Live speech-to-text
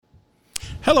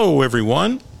Hello,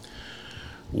 everyone.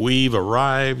 We've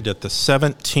arrived at the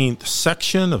 17th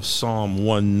section of Psalm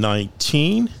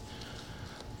 119.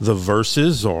 The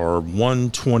verses are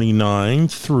 129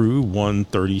 through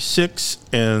 136,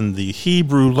 and the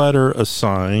Hebrew letter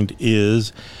assigned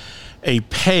is a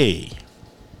pei.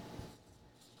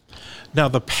 Now,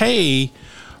 the pei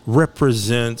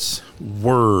represents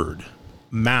word,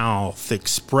 mouth,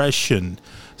 expression,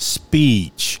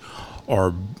 speech,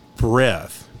 or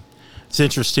breath. It's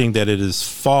interesting that it is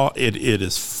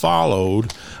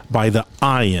followed by the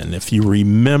ayin. If you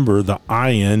remember, the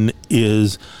ayin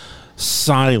is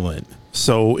silent.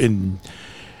 So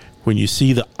when you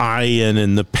see the ayin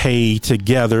and the pei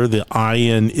together, the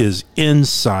ayin is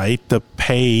insight, the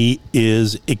pei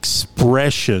is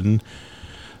expression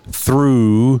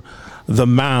through the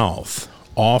mouth,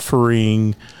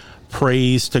 offering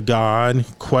praise to God,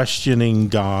 questioning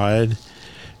God,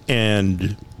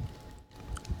 and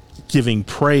giving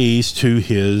praise to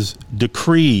his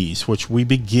decrees, which we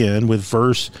begin with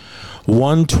verse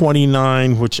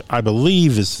 129, which I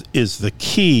believe is the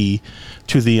key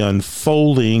to the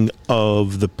unfolding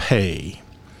of the pei.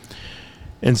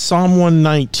 In Psalm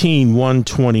 119,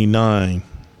 129,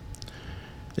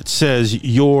 it says,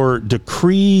 "Your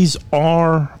decrees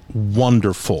are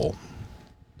wonderful."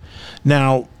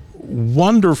 Now,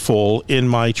 wonderful in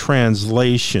my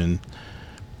translation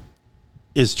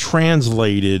is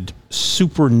translated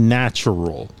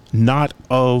supernatural, not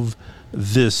of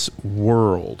this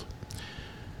world.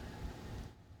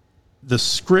 The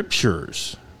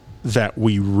scriptures that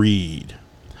we read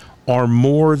are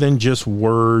more than just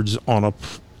words on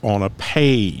a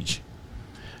page.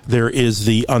 There is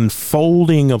the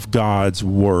unfolding of God's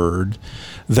word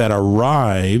that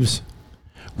arrives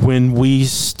when we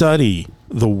study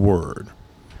the word,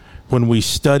 when we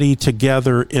study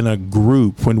together in a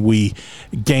group, when we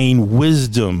gain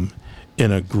wisdom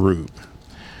in a group.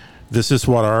 This is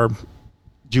what our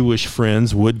Jewish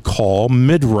friends would call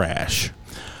midrash.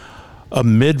 A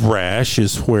midrash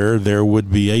is where there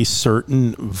would be a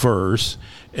certain verse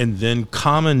and then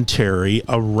commentary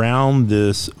around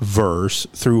this verse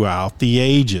throughout the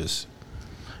ages.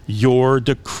 Your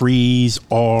decrees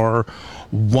are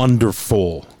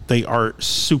wonderful. They are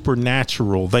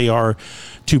supernatural. They are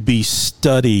to be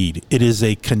studied. It is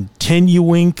a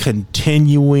continuing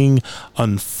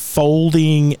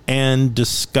unfolding and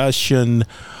discussion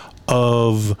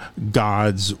of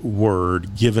God's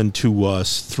word given to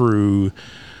us through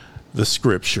the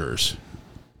scriptures.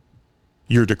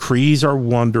 Your decrees are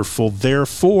wonderful,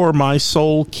 therefore my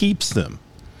soul keeps them.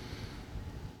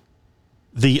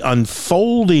 The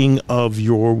unfolding of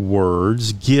your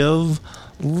words give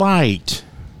light.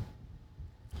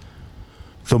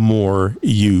 The more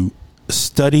you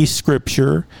study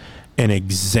Scripture and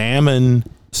examine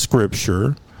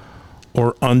Scripture,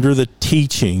 or under the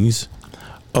teachings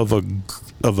of a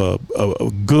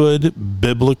good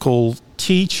biblical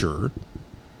teacher,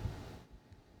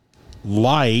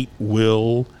 light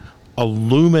will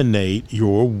illuminate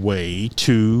your way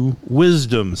to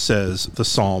wisdom, says the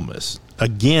psalmist.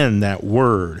 Again, that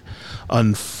word,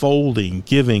 unfolding,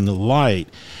 giving light.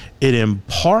 It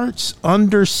imparts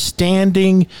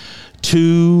understanding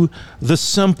to the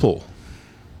simple.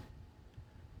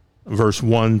 Verse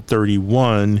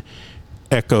 131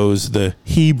 echoes the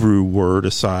Hebrew word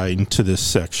assigned to this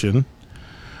section.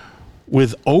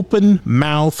 With open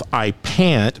mouth I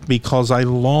pant because I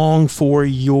long for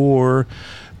your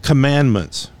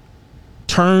commandments.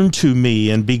 Turn to me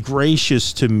and be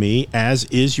gracious to me, as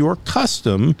is your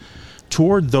custom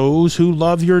toward those who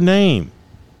love your name.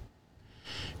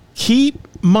 Keep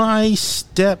my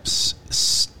steps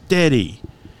steady,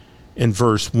 in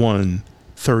verse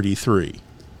 133.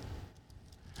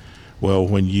 Well,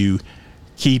 when you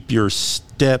keep your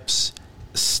steps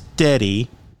steady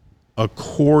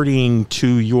according to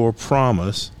your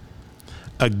promise,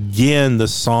 again, the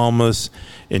psalmist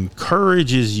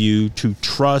encourages you to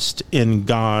trust in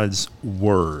God's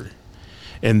word.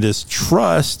 And this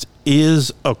trust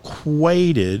is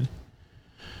equated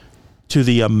to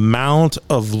the amount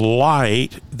of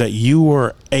light that you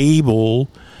are able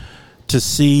to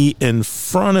see in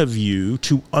front of you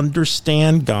to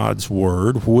understand God's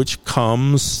word, which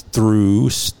comes through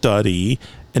study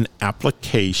and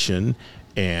application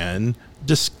and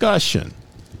discussion.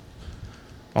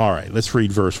 All right, let's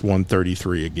read verse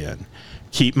 133 again.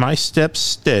 Keep my steps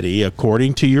steady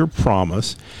according to your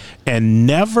promise, and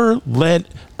never let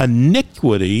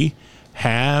iniquity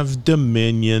have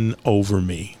dominion over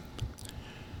me.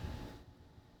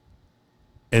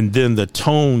 And then the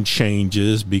tone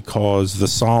changes because the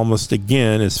psalmist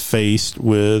again is faced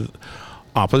with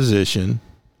opposition.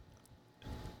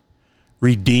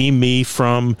 Redeem me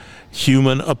from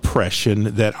human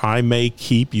oppression, that I may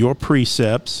keep your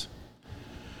precepts.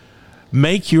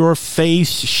 Make your face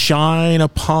shine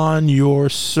upon your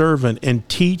servant, and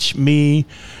teach me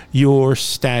your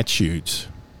statutes.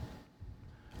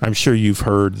 I'm sure you've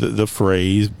heard the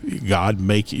phrase, God,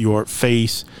 make your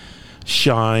face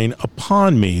shine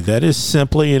upon me. That is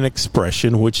simply an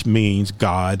expression which means,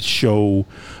 God, show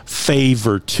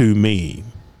favor to me.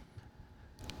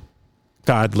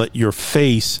 God, let your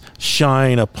face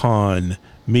shine upon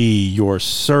me, your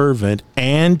servant,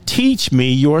 and teach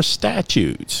me your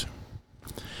statutes.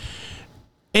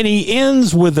 And he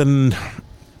ends with an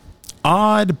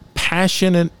odd,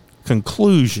 passionate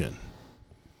conclusion.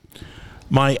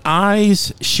 My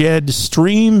eyes shed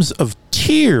streams of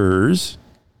tears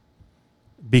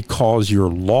because your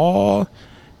law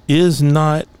is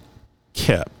not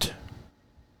kept.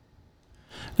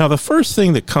 Now, the first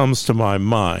thing that comes to my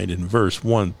mind in verse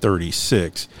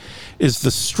 136 is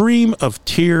the stream of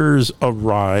tears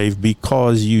arrive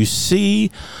because you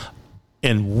see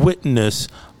and witness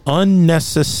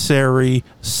unnecessary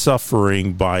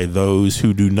suffering by those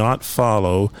who do not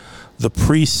follow the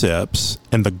precepts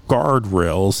and the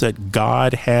guardrails that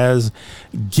God has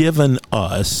given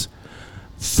us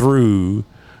through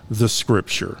the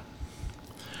scripture.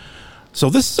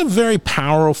 So this is a very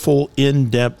powerful,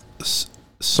 in-depth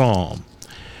psalm.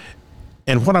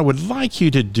 And what I would like you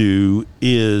to do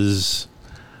is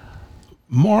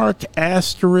mark,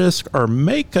 asterisk, or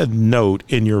make a note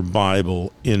in your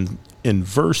Bible in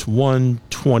verse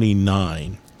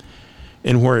 129,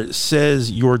 and where it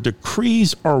says, your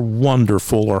decrees are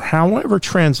wonderful, or however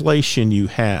translation you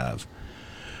have.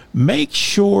 Make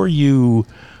sure you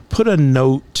put a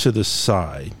note to the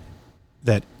side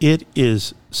that it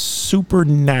is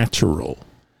supernatural,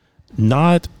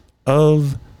 not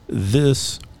of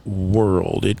this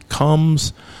world. It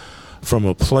comes from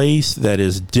a place that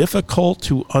is difficult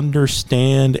to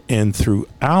understand, and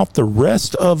throughout the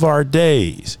rest of our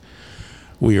days,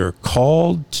 we are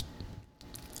called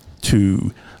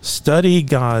to study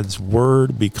God's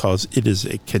word because it is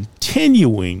a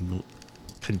continuing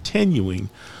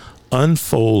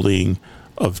unfolding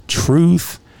of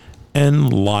truth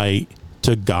and light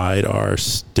to guide our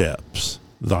steps.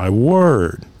 Thy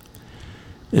word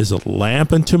is a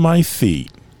lamp unto my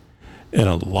feet and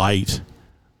a light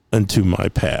unto my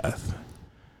path.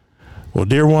 Well,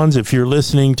 dear ones, if you're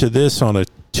listening to this on a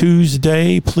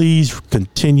Tuesday, please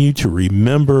continue to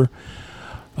remember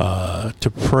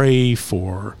to pray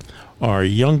for our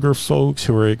younger folks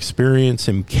who are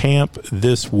experiencing camp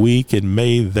this week, and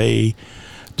may they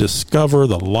discover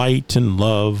the light and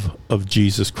love of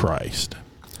Jesus Christ.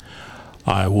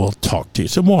 I will talk to you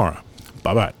tomorrow.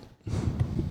 Bye-bye.